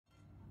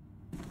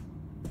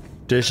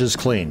Dishes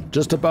clean.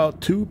 Just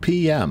about 2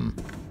 p.m.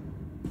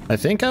 I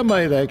think I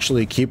might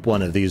actually keep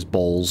one of these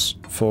bowls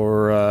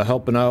for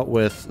helping out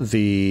with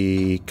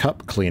the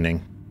cup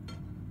cleaning.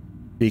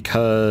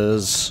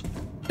 Because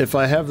if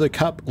I have the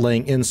cup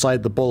laying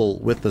inside the bowl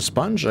with the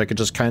sponge, I could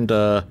just kind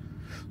of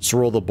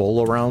swirl the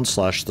bowl around /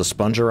 the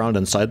sponge around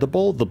inside the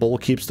bowl. The bowl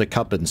keeps the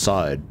cup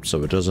inside,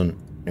 so it doesn't,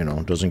 you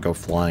know, doesn't go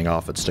flying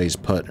off. It stays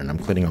put, and I'm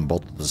cleaning them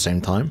both at the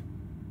same time.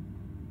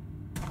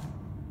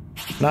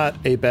 Not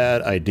a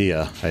bad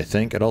idea, I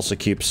think. It also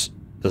keeps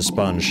the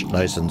sponge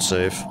nice and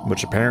safe,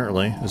 which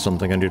apparently is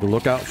something I need to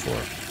look out for.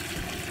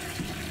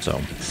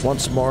 So,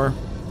 once more,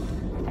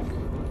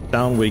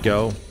 down we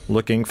go,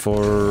 looking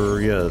for,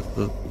 yeah,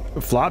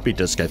 the floppy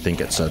disk, I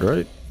think it said,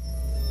 right?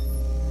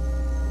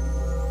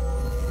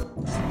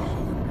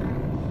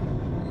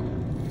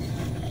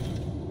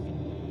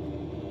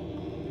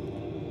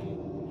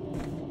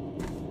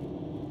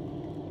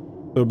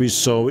 It'll be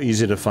so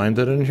easy to find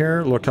it in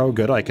here. Look how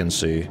good I can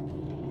see.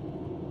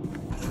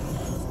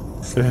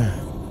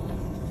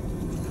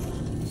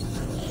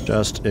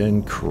 Just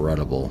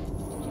incredible.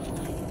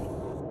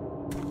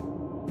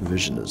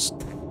 Vision is,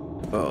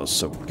 oh,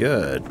 so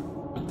good.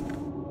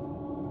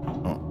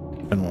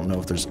 Oh, I don't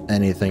know if there's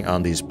anything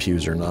on these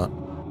pews or not.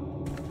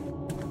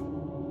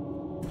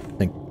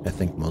 I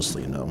think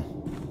mostly no.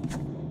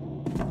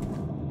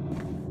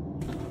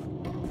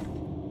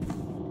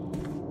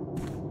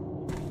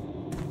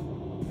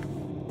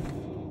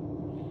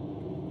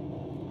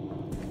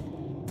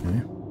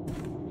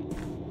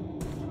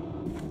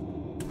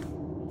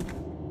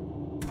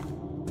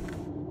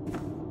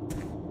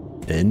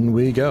 In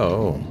we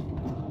go.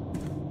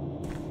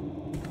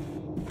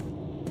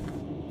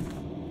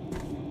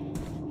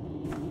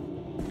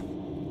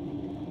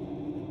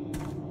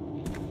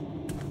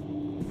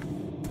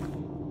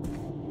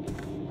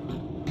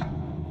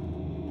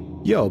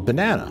 Yo,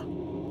 banana.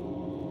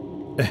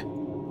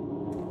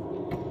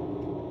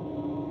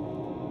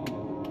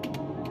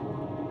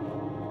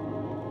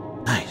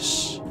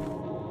 Nice.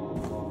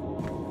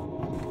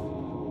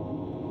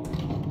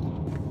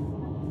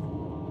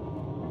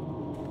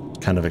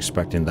 Kind of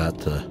expecting that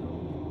to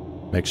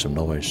make some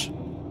noise.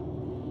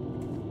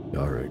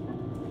 All right.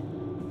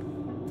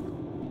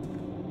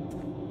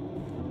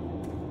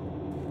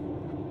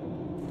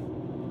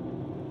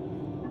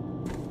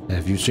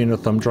 Have you seen a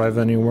thumb drive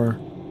anywhere?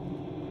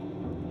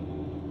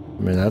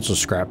 I mean, that's a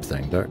scrap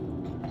thing.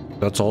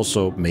 That's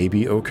also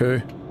maybe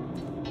okay.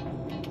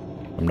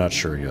 I'm not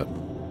sure yet.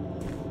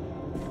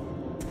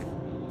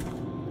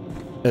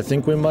 I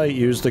think we might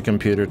use the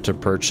computer to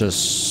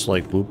purchase,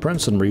 like,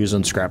 blueprints and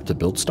reusing scrap to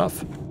build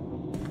stuff.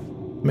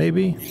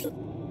 Maybe?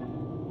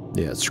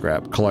 Yeah, it's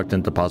scrap. Collect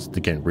and deposit to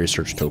gain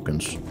research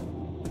tokens.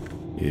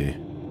 Yeah.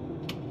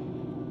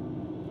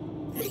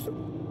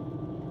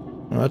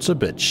 Well, that's a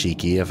bit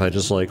cheeky if I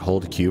just, like,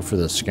 hold Q for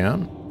the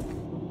scan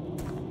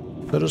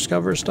to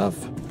discover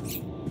stuff.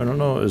 I don't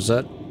know, is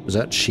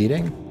that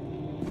cheating?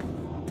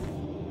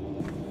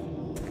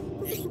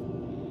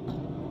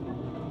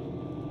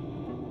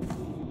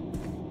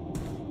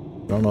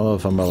 I don't know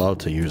if I'm allowed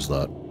to use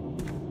that.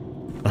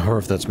 Or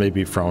if that's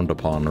maybe frowned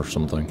upon or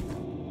something.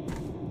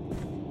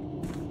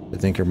 I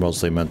think you're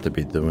mostly meant to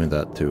be doing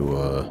that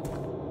to,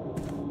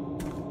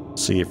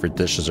 see if your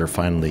dishes are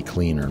finally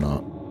clean or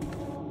not.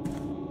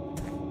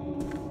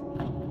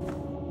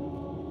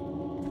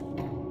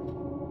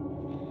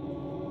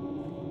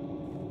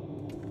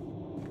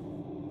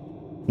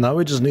 Now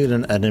we just need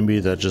an enemy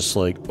that just,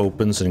 like,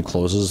 opens and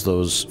closes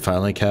those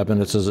filing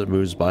cabinets as it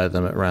moves by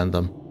them at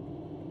random.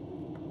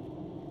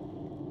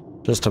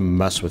 Just to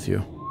mess with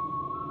you.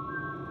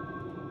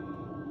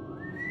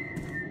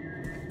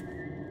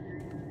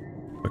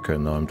 Okay,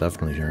 no, I'm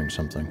definitely hearing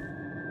something.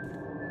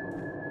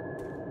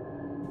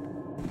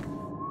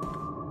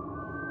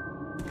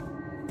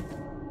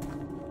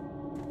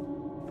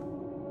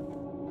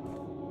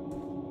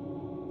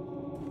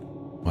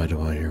 Why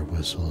do I hear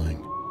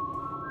whistling?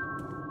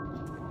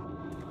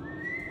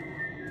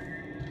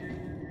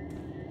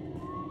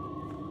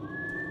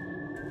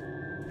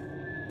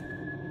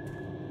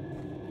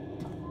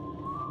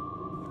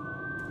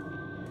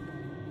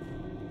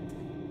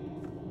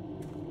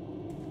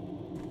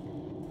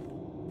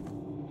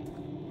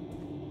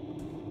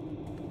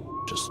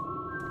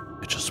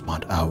 I just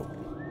want out.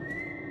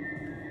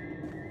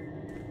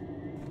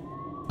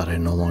 But I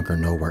no longer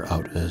know where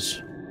out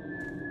is.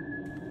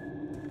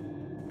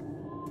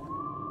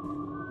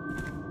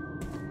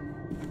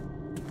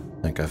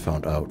 I think I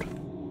found out.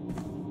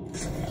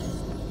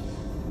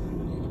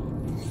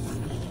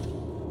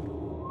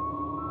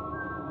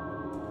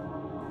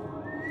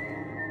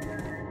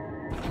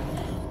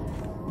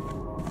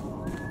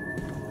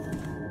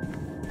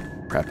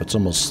 Crap, it's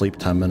almost sleep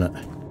time minute.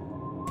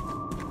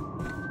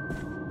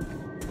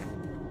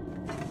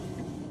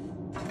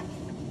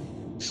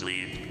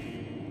 Sleep.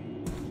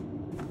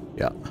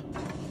 Yeah.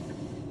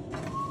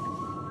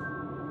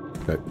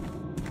 Okay.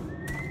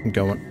 I'm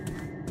going.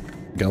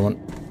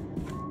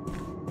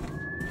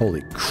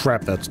 Holy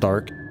crap, that's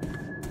dark.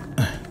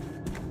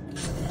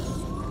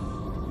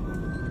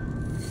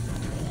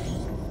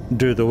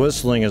 Dude, the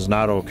whistling is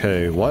not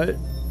okay. What?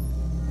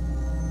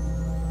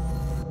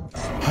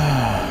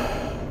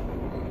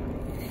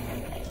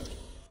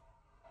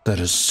 That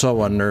is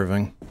so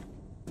unnerving.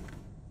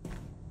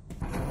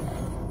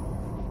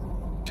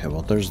 Okay,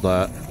 well, there's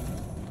that.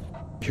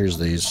 Here's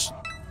these.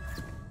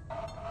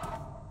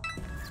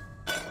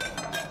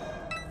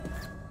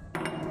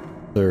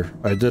 There.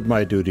 I did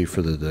my duty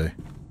for the day.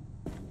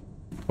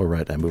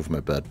 Alright, I moved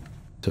my bed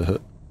to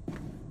hit.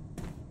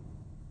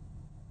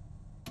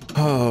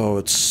 Oh,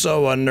 it's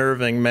so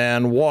unnerving,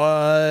 man.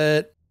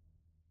 What?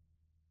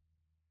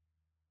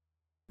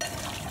 There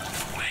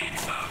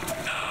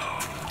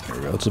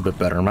we go. It's a bit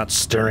better. I'm not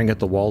staring at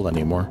the wall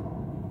anymore.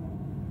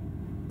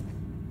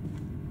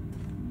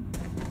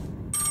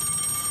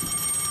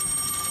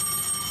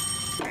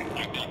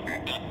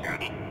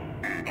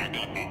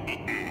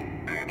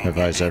 My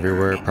advice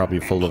everywhere, probably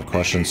full of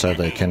questions said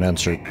I can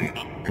answer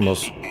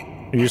most.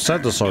 You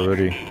said this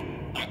already.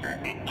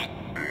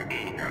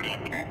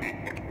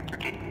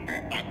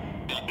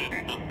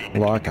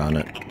 Lock on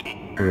it.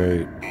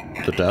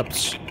 Right. The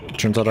depths.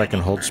 Turns out I can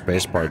hold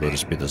spacebar though to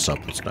speed this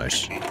up. That's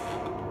nice.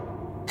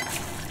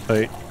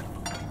 Wait.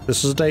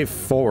 This is day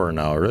 4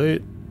 now,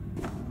 right?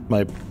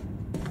 My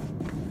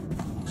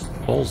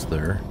ball's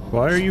there.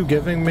 Why are you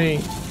giving me...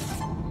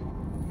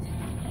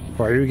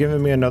 Why are you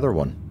giving me another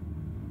one?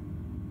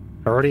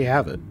 I already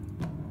have it.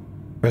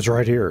 It's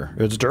right here.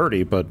 It's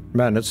dirty, but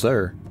man, it's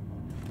there.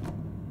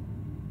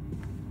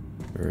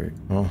 Alright,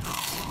 well.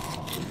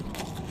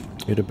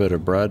 Eat a bit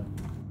of bread.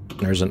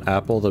 There's an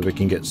apple that we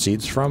can get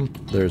seeds from.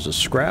 There's a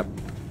scrap.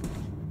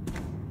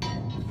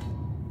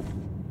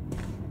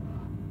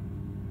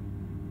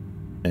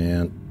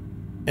 And...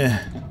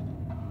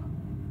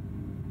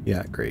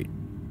 Yeah, great.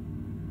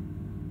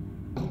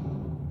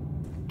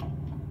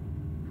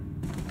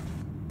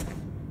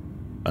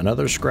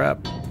 Another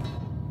scrap.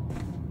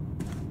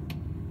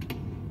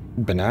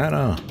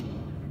 Banana.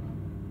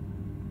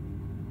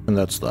 And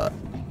that's that.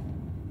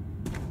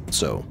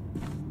 So.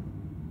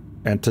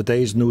 And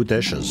today's new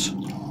dishes.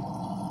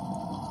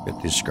 Get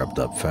these scrubbed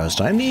up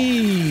fast. I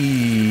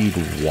need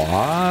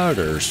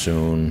water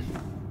soon.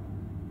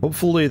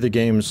 Hopefully the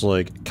game's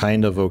like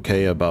kind of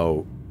okay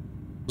about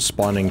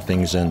spawning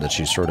things in that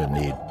you sort of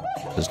need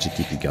just to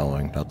keep you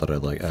going. Not that I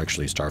like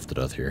actually starve to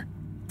death here.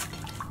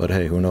 But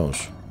hey, who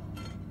knows?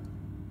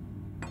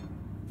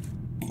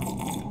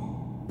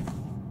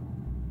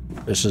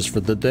 This is for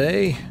the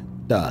day.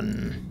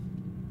 Done.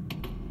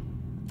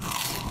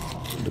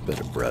 And a bit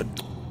of bread.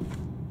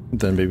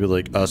 Then maybe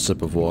like a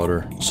sip of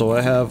water. So I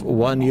have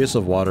 1 use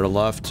of water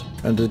left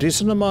and a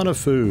decent amount of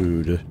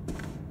food.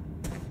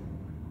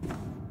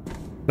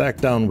 Back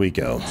down we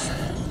go.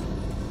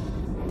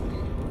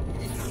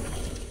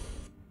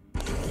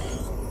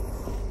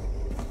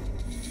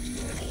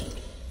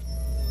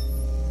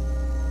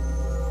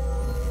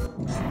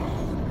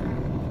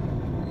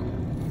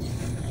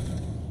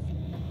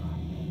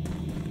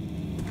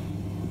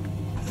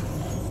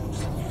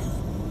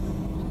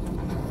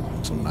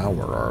 So now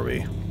where are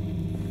we?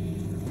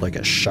 Like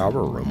a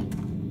shower room.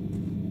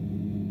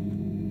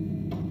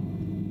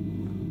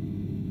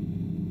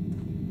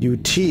 You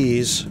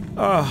tease.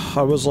 Oh,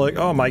 I was like,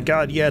 oh my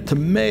god, yeah,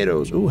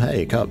 tomatoes. Ooh,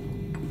 hey, cup.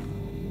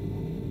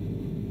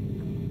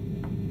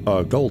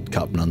 A gold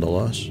cup,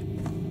 nonetheless.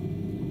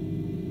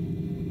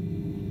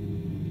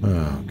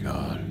 Oh,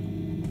 God.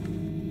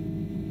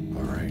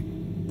 Alright.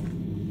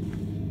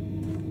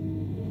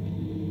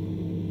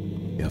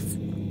 Yeah,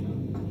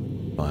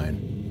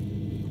 fine.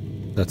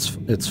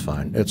 It's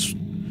fine. It's...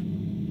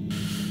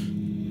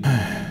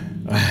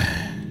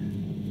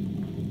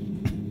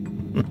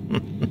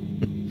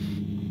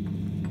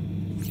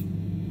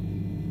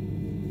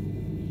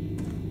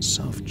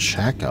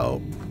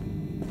 Self-checkout?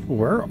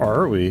 Where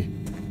are we?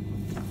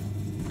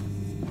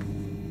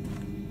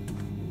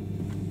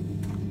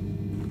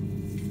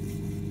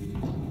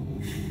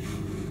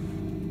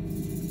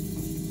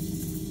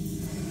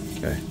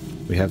 Okay,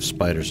 we have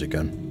spiders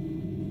again.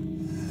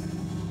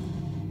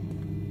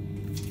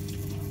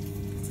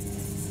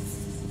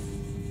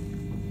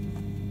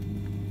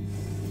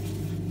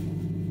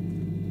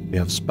 We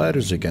have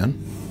spiders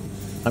again.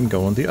 I'm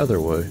going the other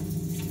way.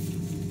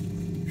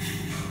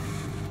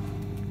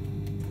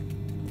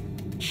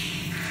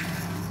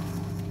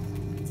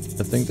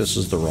 I think this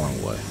is the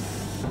wrong way.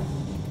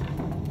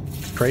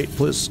 Crate,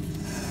 please.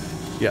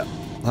 Yeah.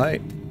 Hi.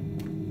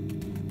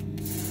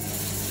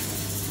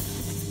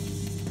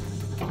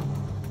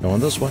 Going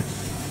this way.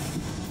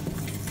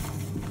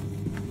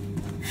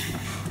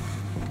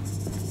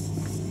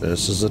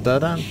 This is a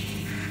dead end.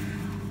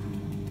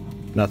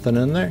 Nothing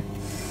in there.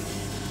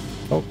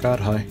 Oh god,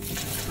 hi.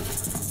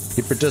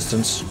 Keep your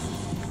distance.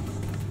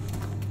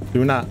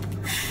 Do not.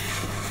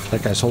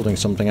 That guy's holding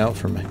something out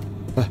for me.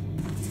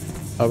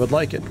 I would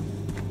like it.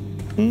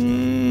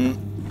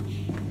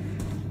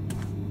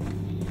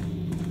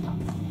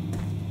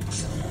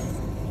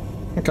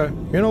 Okay,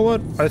 you know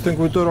what? I think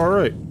we did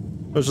alright.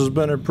 This has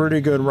been a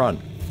pretty good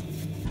run.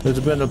 It's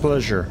been a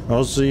pleasure.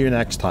 I'll see you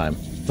next time.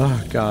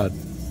 Oh god.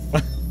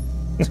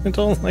 I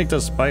don't like the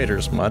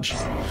spiders much.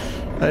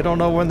 I don't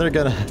know when they're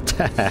gonna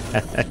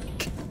attack.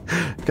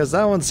 Because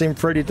that one seemed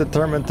pretty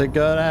determined to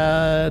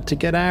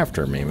get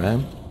after me,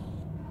 man.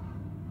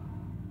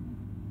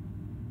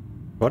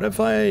 What if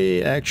I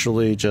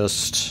actually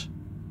just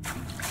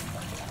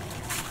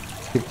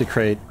keep the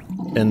crate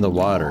in the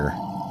water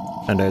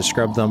and I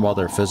scrub them while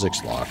they're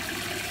physics locked?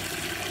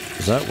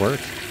 Does that work?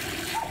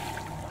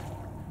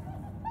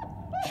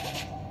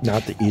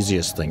 Not the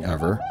easiest thing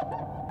ever.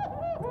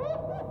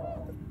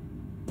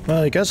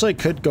 Well, I guess I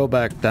could go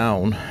back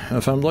down.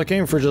 If I'm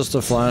looking for just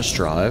a flash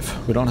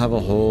drive, we don't have a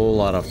whole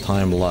lot of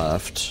time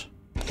left.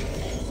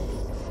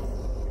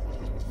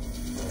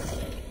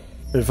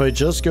 If I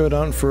just go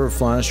down for a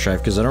flash drive,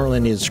 because I don't really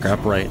need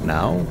scrap right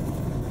now.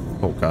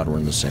 Oh god, we're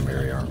in the same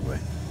area, aren't we?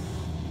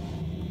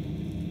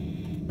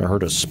 I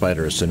heard a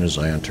spider as soon as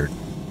I entered.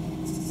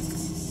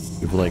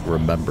 We've like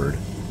remembered.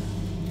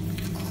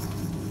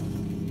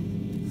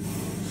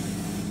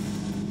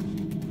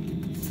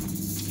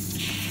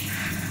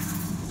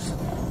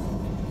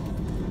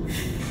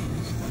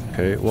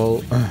 Okay,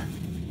 well...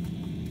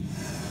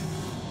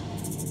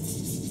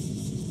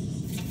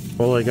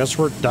 Well, I guess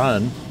we're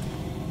done.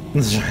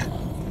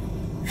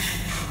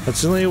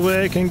 That's the only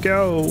way I can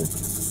go.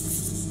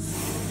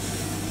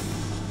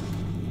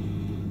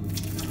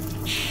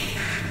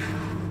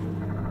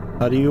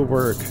 How do you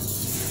work?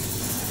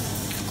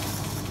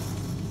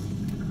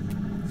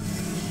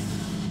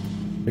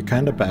 You're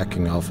kind of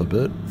backing off a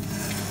bit.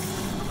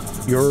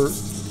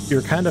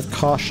 You're kind of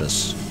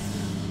cautious.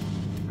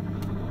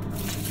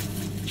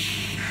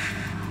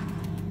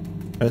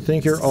 I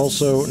think you're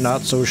also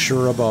not so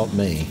sure about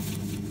me.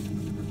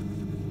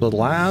 The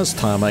last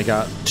time I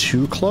got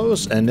too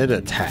close and it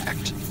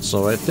attacked.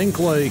 So I think,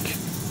 like,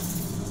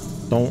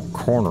 don't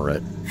corner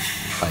it,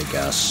 I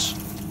guess.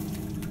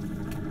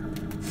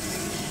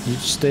 You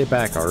just stay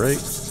back, alright?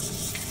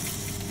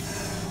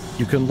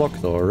 You can look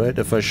though, alright?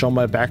 If I show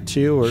my back to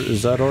you, or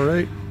is that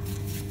alright?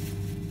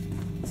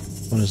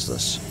 What is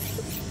this?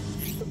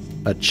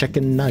 A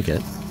chicken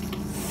nugget?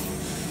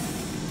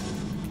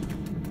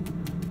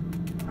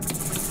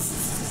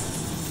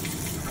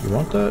 You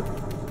want that?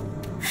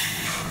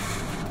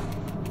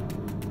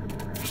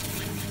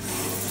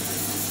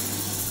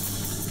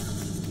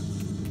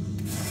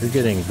 You're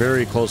getting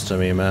very close to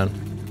me, man.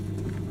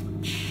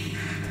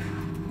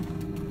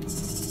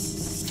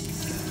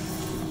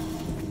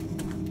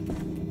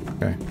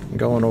 Okay, I'm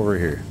going over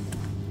here.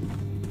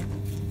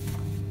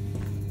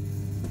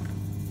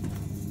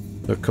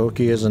 The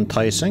cookie is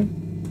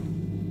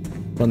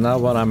enticing, but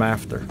not what I'm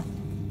after.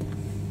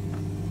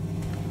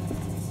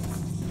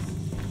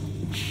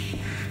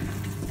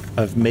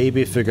 I've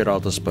maybe figured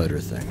out the spider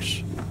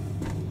things.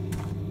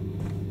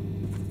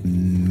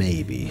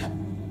 Maybe.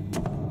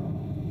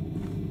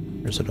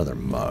 There's another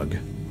mug.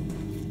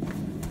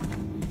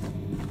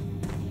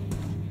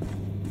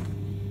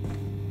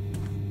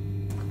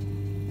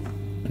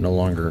 I no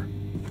longer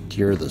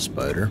hear the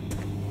spider.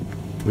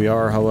 We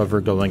are,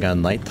 however, going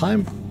on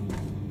nighttime.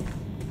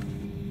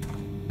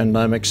 And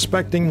I'm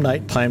expecting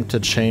nighttime to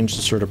change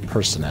the sort of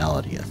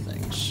personality of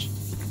things.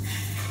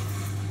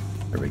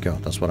 There we go.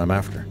 That's what I'm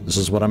after. This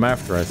is what I'm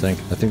after, I think.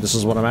 I think this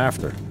is what I'm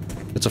after.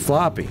 It's a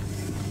floppy.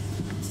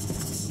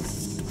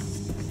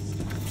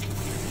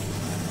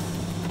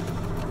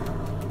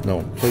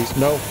 No, please,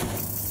 no.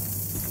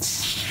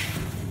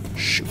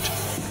 Shoot.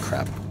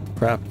 Crap.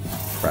 Crap.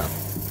 Crap.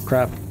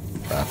 Crap.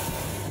 Crap.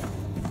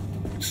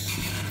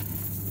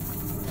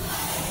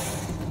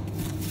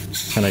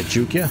 Can I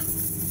juke you?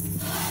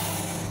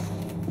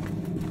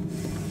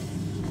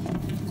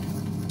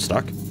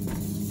 Stuck?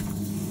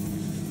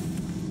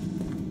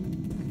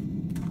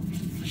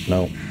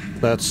 No.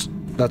 That's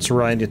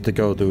where I need to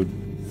go, dude.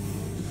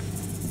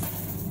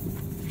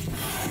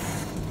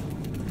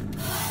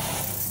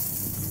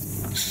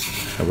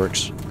 That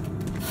works.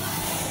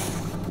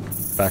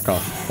 Back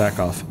off, back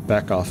off,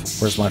 back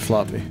off. Where's my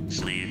floppy?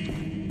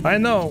 Sleep. I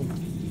know!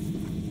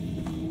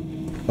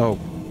 Oh,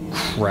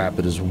 crap,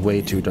 it is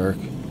way too dark.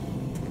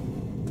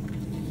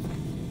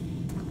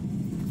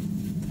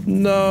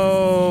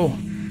 No!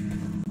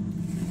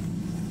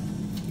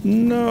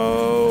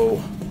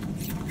 No!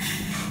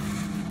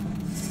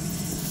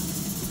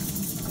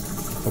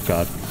 Oh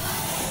god.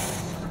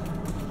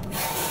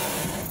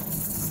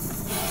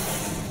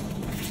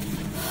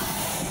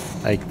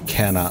 I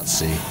cannot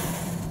see.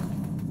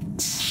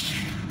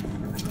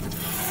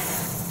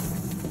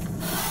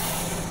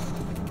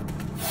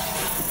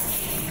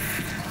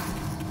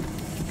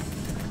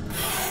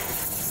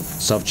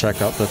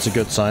 Self-checkout, that's a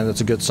good sign,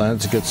 that's a good sign,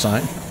 that's a good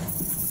sign.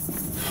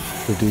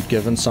 The dude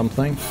given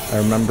something. I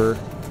remember...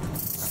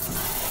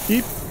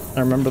 Eep.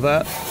 I remember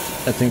that.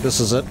 I think this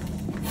is it.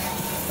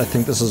 I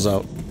think this is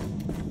out.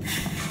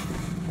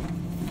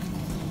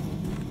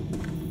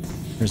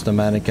 Here's the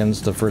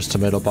mannequins, the first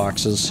tomato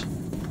boxes.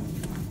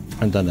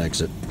 And then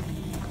exit.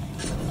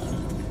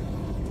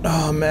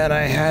 Oh man,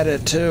 I had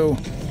it too.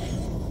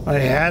 I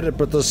had it,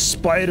 but the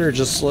spider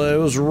just, it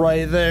was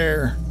right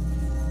there.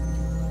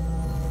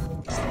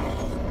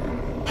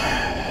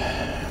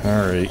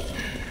 Alright.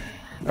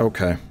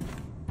 Okay.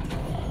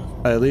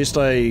 At least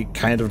I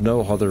kind of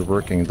know how they're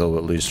working though,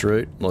 at least,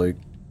 right? Like,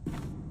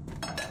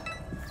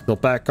 they'll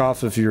back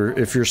off if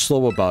you're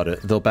slow about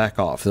it. They'll back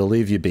off. They'll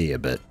leave you be a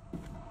bit.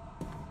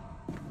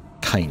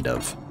 Kind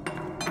of.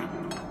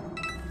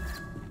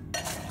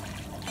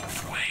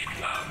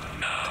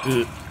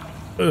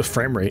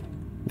 Frame rate.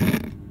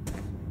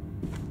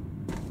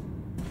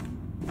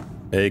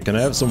 Hey, can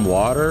I have some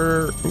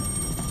water?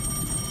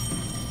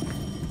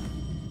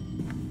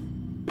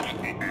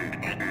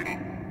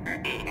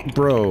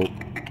 Bro.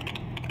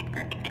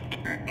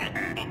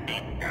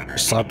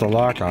 Slap the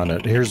lock on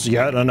it. Here's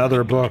yet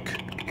another book.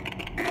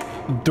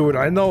 Dude,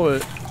 I know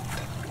it.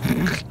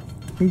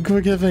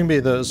 Quit giving me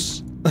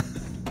this.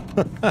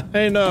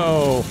 I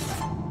know.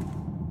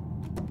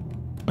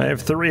 I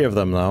have 3 of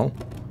them now.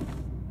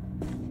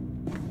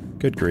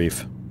 Good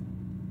grief.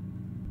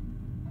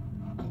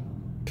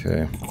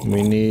 Okay,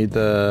 we need,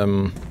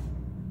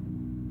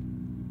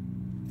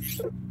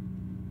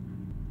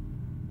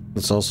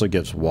 this also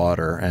gives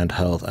water and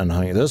health and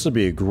honey. This would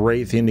be a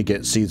great thing to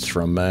get seeds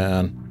from,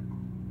 man.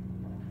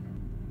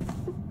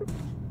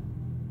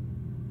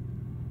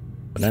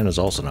 Banana's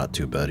also not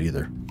too bad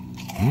either.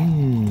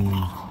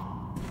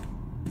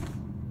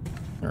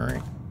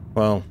 Alright.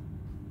 Well,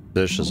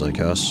 dishes, I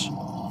guess.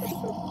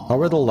 How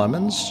are the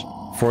lemons?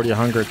 40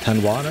 hunger,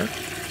 10 water?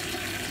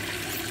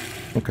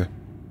 Okay.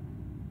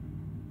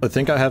 I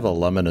think I have a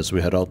lemon as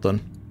we head out then.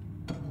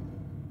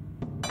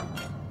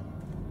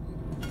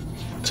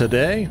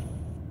 Today,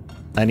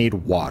 I need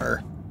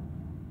water.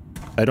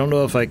 I don't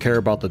know if I care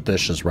about the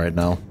dishes right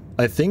now.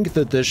 I think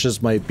the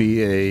dishes might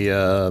be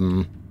a,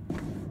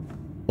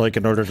 like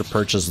in order to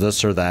purchase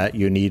this or that,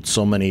 you need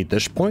so many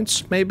dish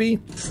points, maybe?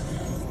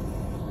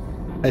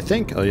 I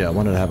think. Oh yeah, I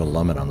wanted to have a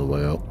lemon on the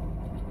way out.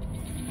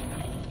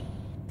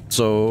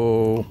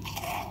 So,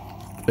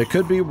 it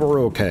could be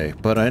we're okay,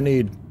 but I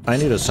need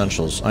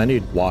essentials. I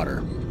need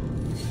water.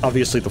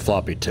 Obviously the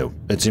floppy too.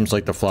 It seems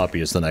like the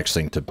floppy is the next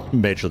thing to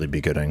majorly be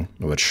getting,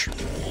 which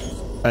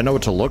I know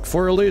what to look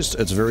for at least.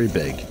 It's very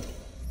big.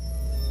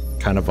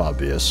 Kind of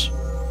obvious.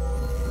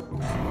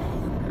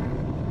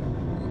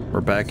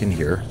 We're back in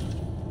here.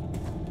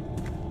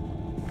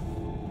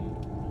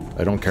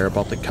 I don't care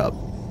about the cup.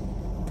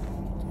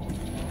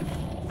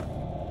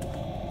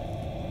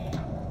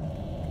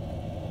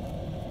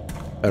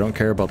 I don't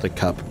care about the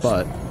cup,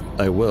 but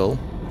I will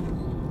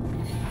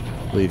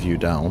leave you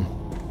down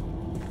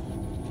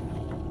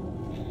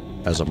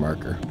as a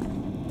marker.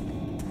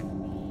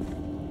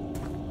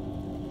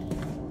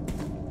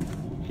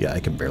 Yeah, I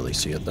can barely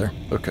see it there.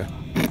 Okay.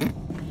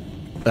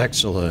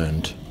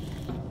 Excellent.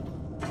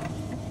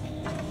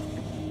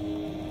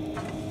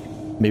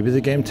 Maybe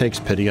the game takes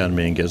pity on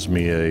me and gives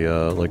me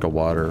a, like a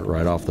water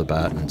right off the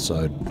bat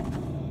inside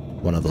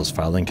one of those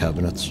filing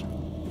cabinets.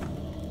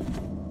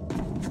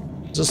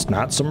 Is this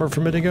not somewhere for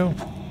me to go?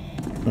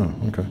 Oh,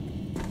 okay.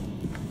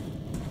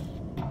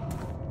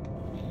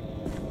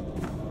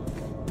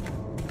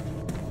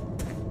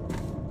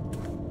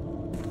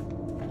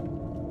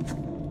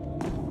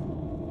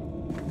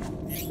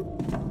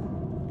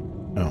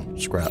 Oh,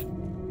 scrap.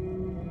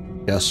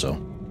 Guess so.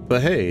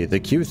 But hey, the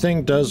Q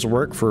thing does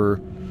work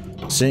for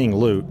seeing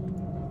loot.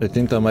 I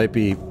think that might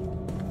be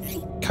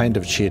kind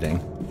of cheating.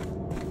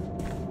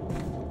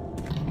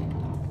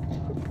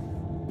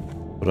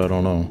 But I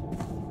don't know.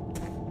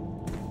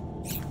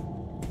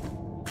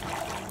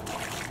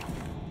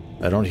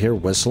 I don't hear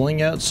whistling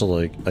yet, so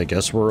like, I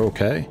guess we're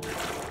okay.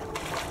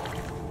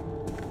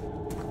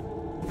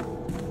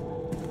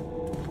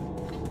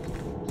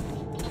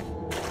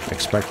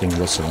 Expecting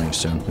whistling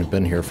soon. We've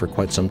been here for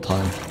quite some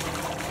time.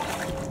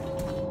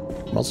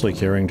 I'm also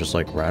hearing just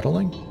like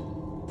rattling.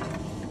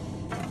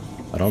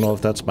 I don't know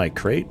if that's my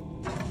crate.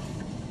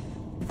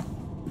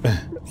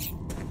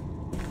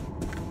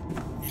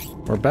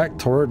 We're back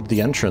toward the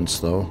entrance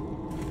though.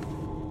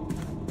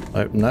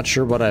 I'm not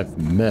sure what I've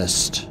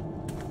missed.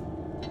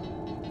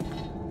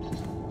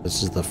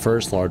 This is the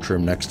first large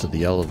room next to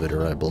the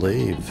elevator, I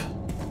believe.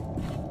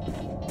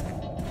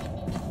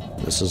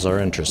 This is our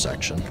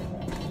intersection.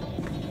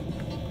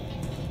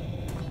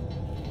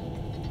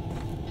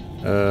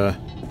 Yeah,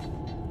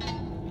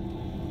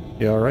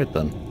 alright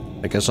then.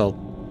 I guess I'll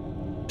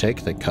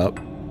take the cup.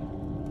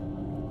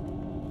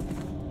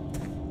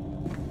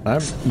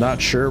 I'm not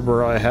sure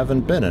where I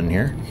haven't been in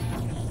here.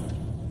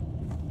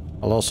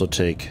 I'll also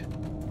take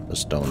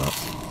this donut.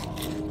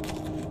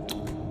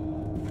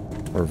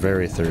 We're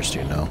very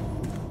thirsty now.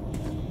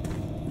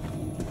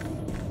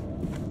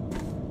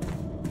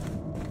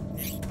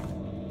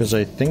 Because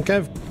I think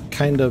I've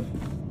kind of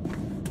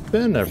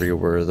been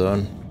everywhere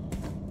then.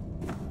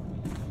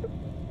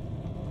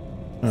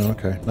 Oh,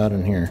 okay. Not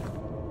in here.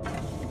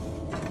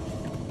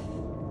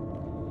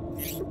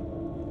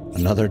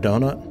 Another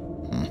donut?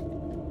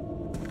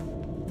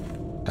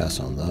 Pass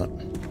on that.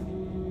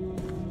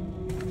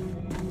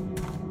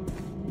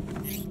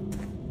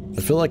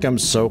 I feel like I'm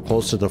so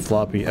close to the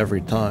floppy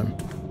every time.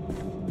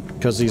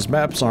 Because these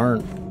maps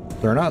aren't...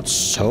 they're not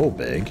so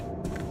big.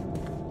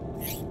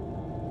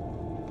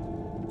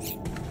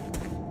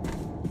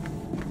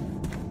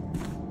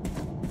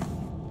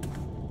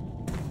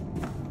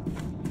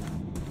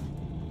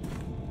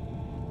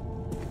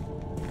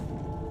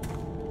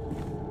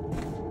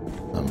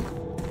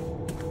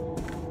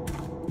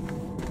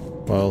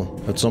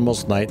 Well, it's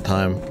almost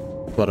nighttime,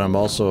 but I'm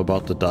also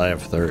about to die of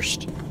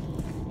thirst.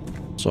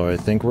 So I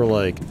think we're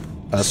like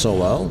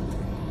SOL?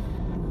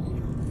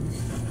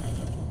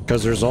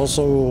 Because there's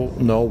also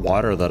no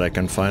water that I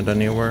can find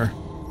anywhere.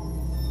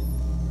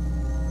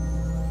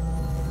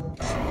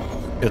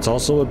 It's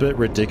also a bit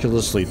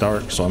ridiculously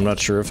dark, so I'm not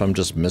sure if I'm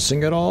just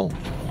missing it all.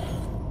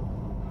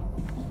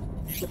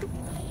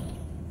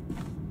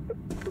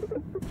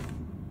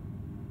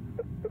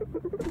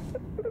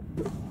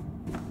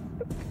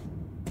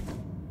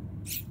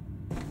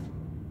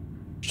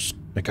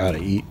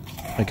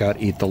 I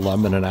gotta eat the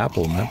lemon and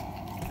apple, man.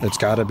 It's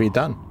gotta be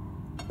done.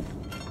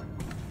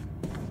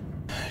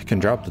 I can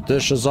drop the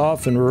dishes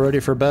off and we're ready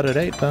for bed at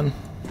 8 then.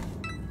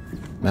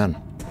 Man,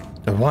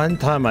 the one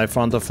time I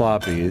found the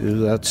floppy,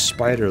 that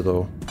spider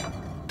though.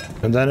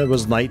 And then it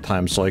was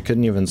nighttime, so I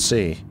couldn't even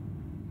see.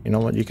 You know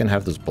what, you can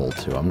have this bowl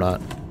too. I'm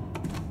not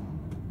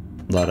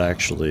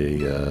actually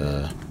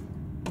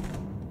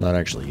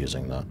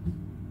using that.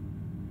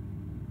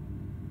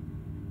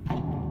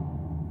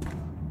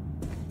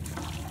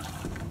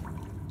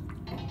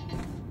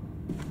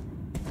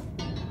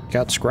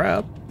 Got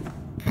scrap.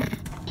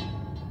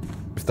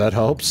 If that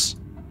helps.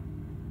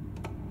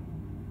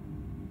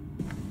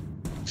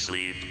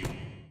 Sleep.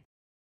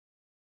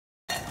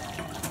 Wake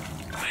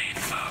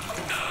up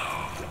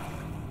now.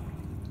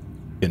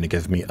 Gonna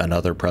give me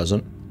another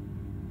present.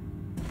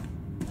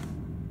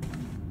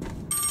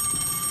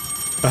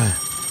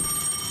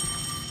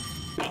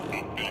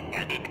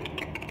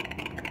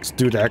 This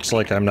dude acts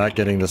like I'm not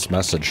getting this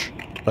message.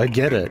 I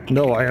get it.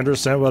 No, I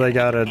understand what I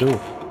gotta do.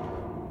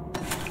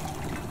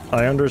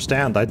 I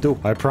understand. I do.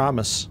 I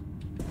promise.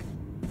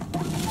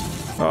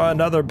 Oh,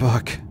 another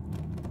book.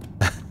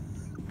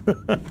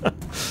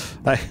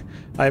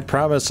 I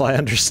promise I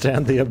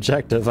understand the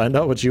objective. I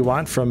know what you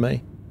want from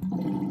me.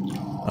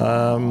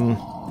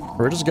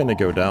 We're just gonna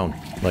go down,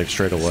 like,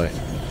 straight away.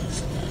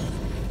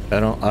 I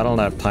don't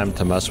have time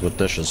to mess with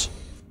dishes.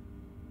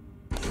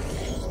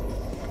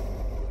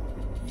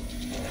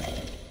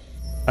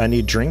 I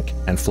need drink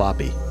and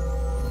floppy.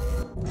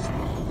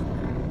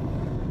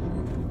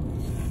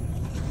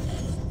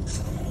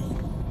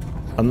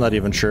 I'm not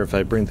even sure if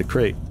I bring the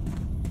crate.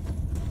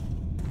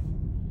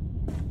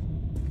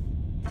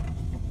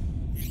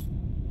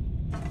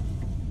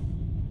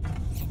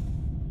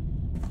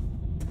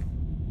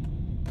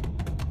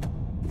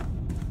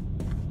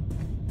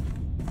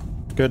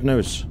 Good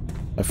news.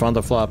 I found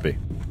the floppy.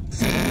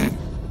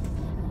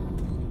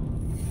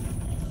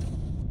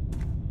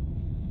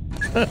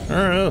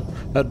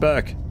 Head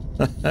back.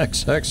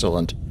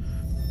 Excellent.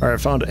 Alright, I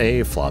found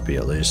a floppy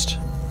at least.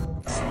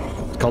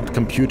 It's called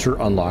Computer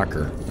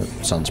Unlocker.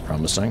 That sounds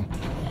promising.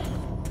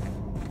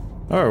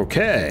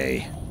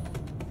 Okay.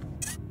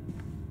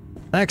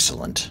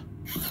 Excellent.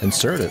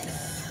 Insert it.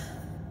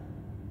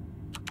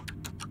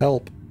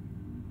 Help.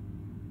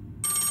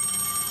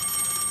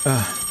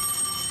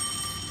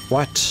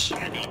 What?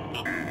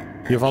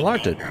 You've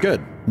unlocked it.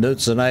 Good.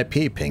 Notes and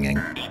IP pinging.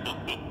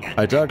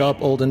 I dug up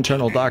old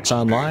internal docs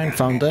online,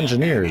 found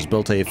engineers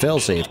built a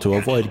failsafe to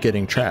avoid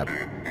getting trapped.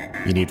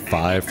 You need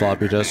 5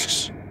 floppy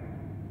disks.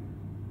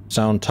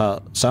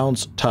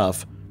 Sounds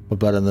tough, but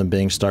better than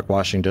being stuck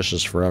washing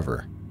dishes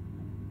forever.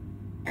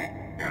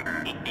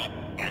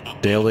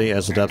 Daily,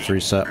 as the depth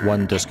reset,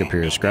 1 disk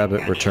appears. Grab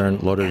it, return,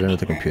 load it into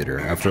the computer.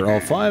 After all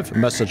 5,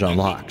 message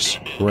unlocks.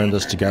 We're in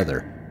this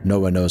together. No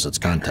one knows its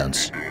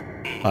contents.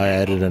 I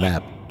added an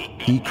app.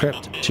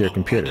 Decrypt to your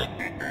computer.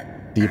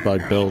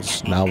 Debug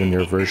builds now in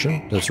your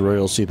version. That's where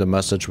you'll see the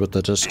message with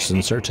the disks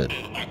inserted.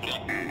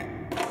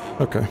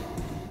 Okay.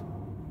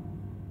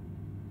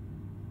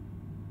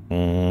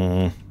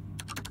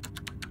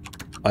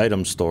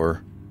 Item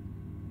store.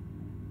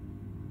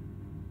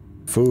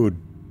 Food.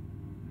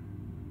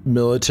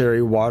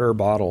 Military water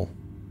bottle.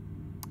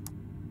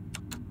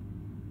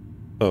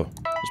 Oh,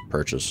 just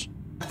purchase.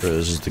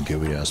 This is the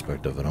GUI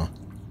aspect of it, huh?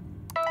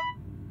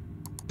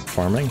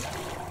 Farming.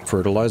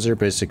 Fertilizer,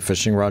 basic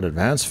fishing rod,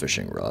 advanced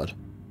fishing rod.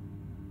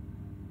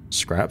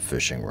 Scrap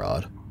fishing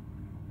rod.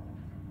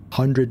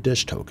 100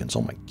 dish tokens,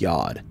 oh my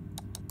god.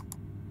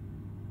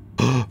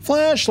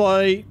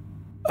 Flashlight!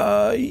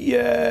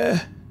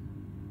 Yeah.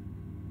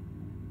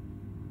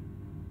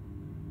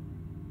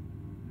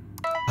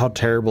 How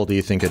terrible do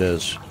you think it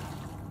is?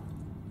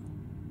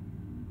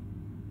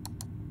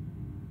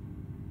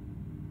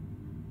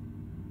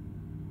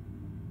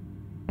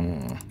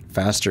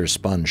 Faster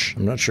sponge.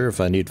 I'm not sure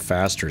if I need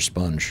faster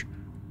sponge.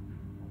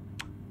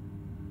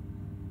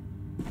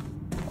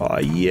 Oh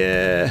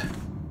yeah.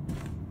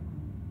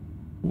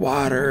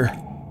 Water.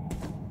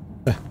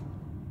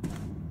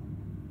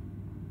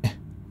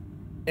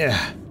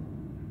 Yeah.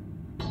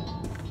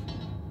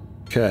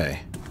 Okay.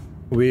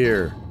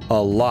 We're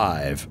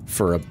alive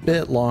for a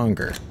bit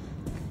longer.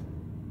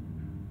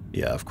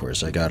 Yeah, of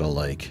course, I gotta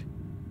like...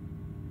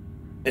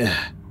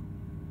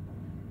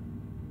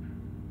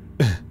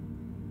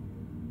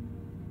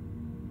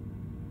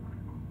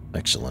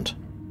 Excellent.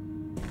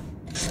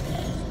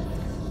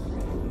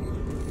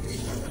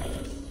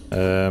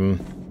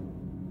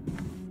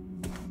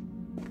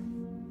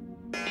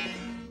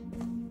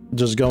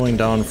 just going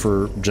down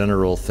for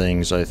general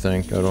things, I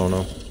think. I don't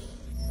know.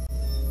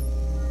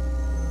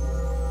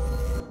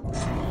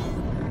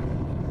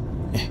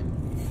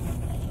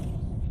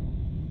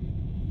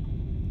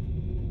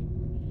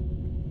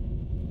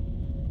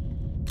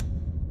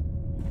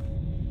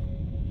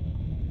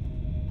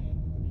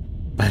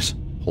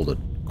 Hold it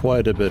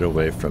quite a bit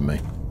away from me.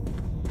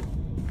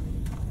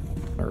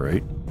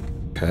 Alright.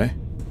 Okay.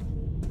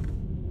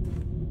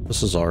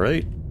 This is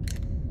alright.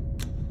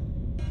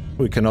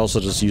 We can also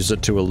just use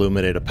it to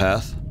illuminate a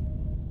path.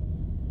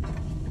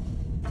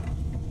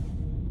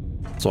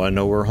 So I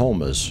know where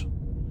home is.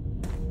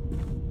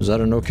 Is that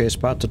an okay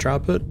spot to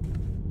drop it?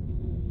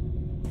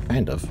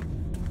 Kind of.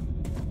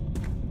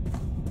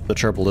 The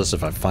trouble is,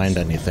 if I find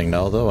anything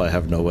now, though, I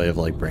have no way of,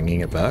 like,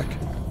 bringing it back.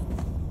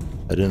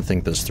 I didn't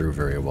think this through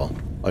very well.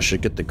 I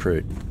should get the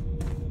crate.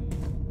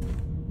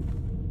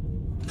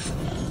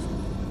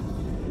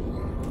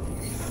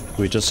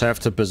 We just have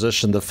to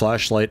position the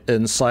flashlight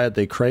inside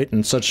the crate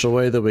in such a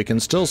way that we can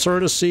still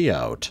sort of see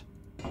out.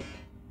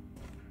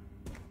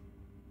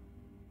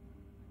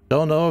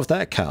 Don't know if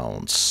that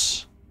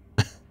counts.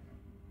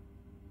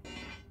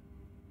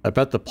 I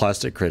bet the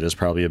plastic crate is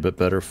probably a bit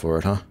better for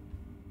it, huh?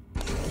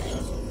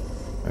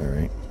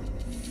 Alright.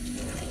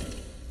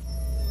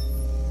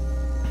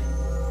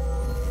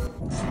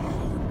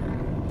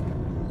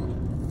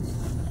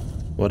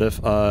 What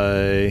if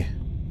I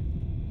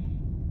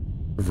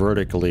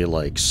vertically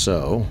like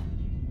so?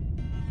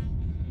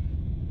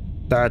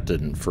 That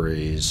didn't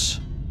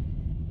freeze.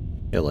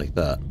 Yeah, like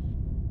that.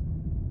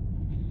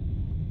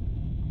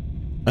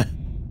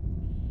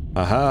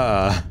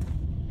 Aha!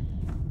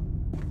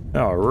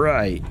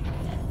 Alright.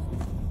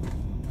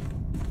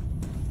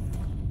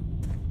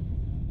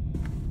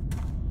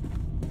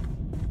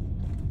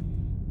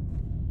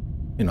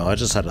 You know, I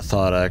just had a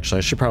thought, actually.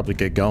 I should probably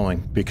get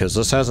going, because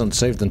this hasn't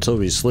saved until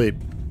we sleep.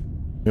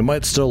 We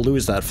might still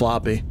lose that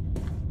floppy.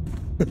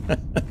 There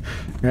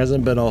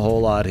hasn't been a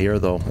whole lot here,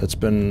 though. It's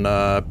been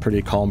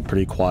pretty calm,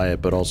 pretty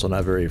quiet, but also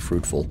not very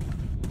fruitful.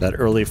 That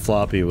early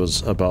floppy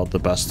was about the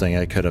best thing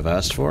I could have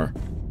asked for.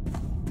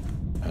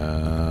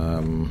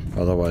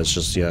 Otherwise,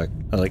 just, yeah,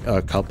 like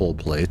a couple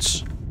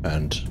plates.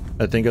 And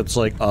I think it's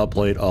like a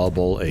plate, a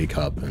bowl, a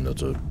cup, and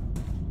that's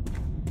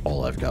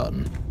all I've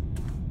gotten.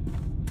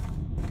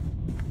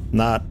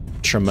 Not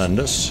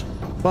tremendous,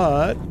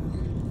 but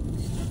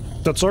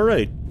that's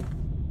alright.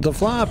 The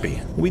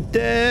floppy. We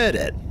did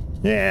it.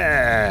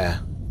 Yeah.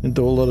 And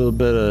do a little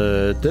bit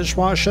of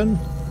dishwashing.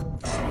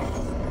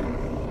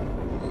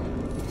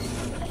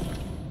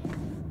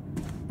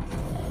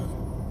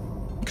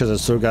 Because I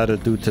still got to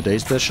do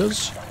today's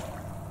dishes.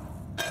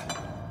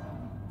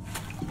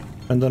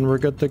 And then we're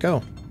good to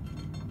go.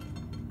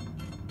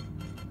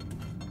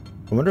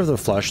 I wonder if the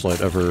flashlight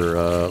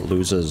ever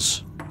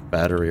loses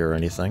battery or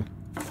anything.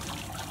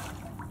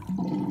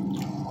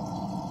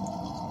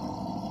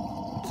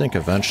 I think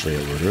eventually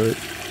it would, right?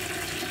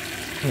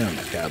 Oh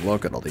my god,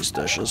 look at all these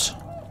dishes.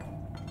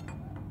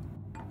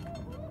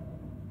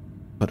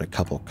 Put a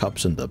couple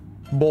cups in the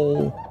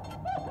bowl.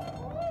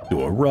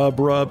 Do a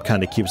rub,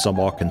 kind of keeps them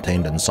all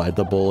contained inside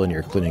the bowl, and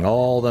you're cleaning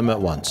all of them at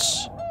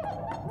once.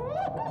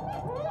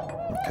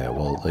 Okay,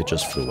 well, they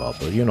just flew out,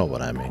 but you know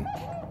what I mean.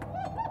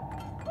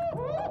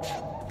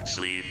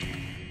 Sleep.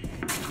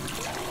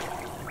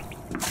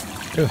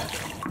 Ugh.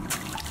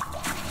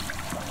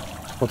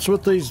 What's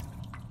with these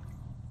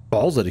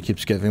balls that he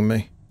keeps giving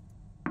me?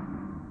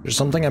 There's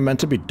something I'm meant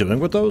to be doing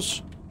with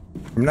those?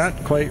 I'm not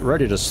quite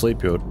ready to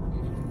sleep yet.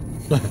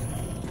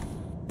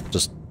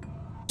 Just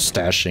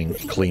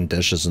stashing clean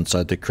dishes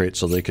inside the crate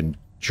so they can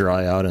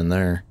dry out in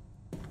there.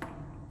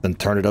 Then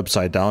turn it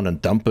upside down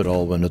and dump it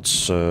all when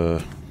it's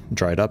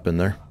dried up in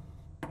there.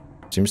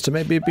 Seems to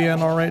maybe be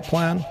an alright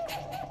plan.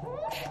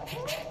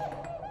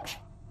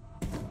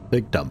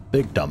 Big dump,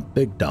 big dump,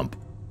 big dump.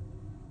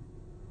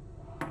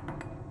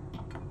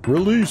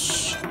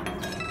 Release!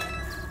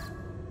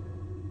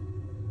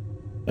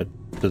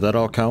 Did that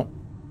all count?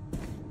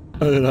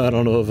 I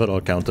don't know if it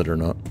all counted or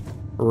not.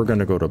 We're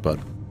gonna go to bed.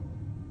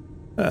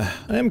 I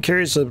am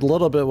curious a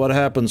little bit what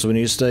happens when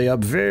you stay up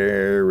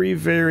very,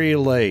 very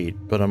late,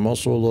 but I'm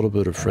also a little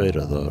bit afraid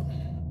of that.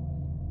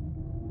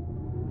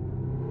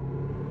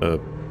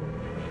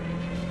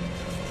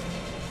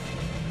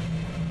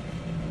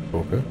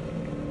 Okay.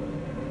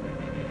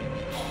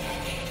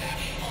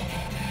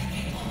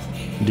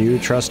 Do you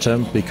trust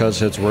him because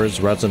his words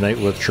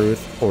resonate with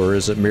truth, or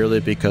is it merely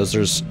because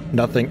there's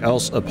nothing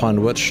else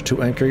upon which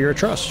to anchor your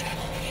trust?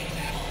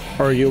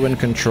 Are you in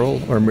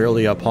control, or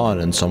merely a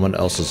pawn in someone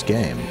else's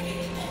game?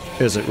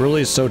 Is it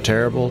really so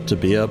terrible to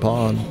be a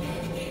pawn?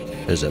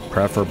 Is it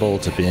preferable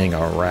to being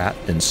a rat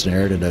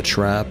ensnared in a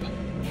trap?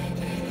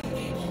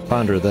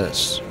 Ponder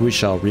this. We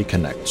shall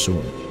reconnect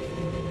soon.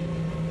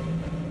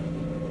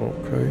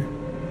 Okay.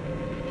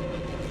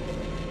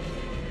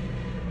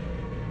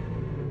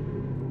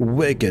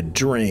 Wicked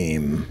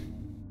dream.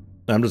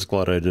 I'm just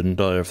glad I didn't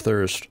die of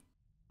thirst.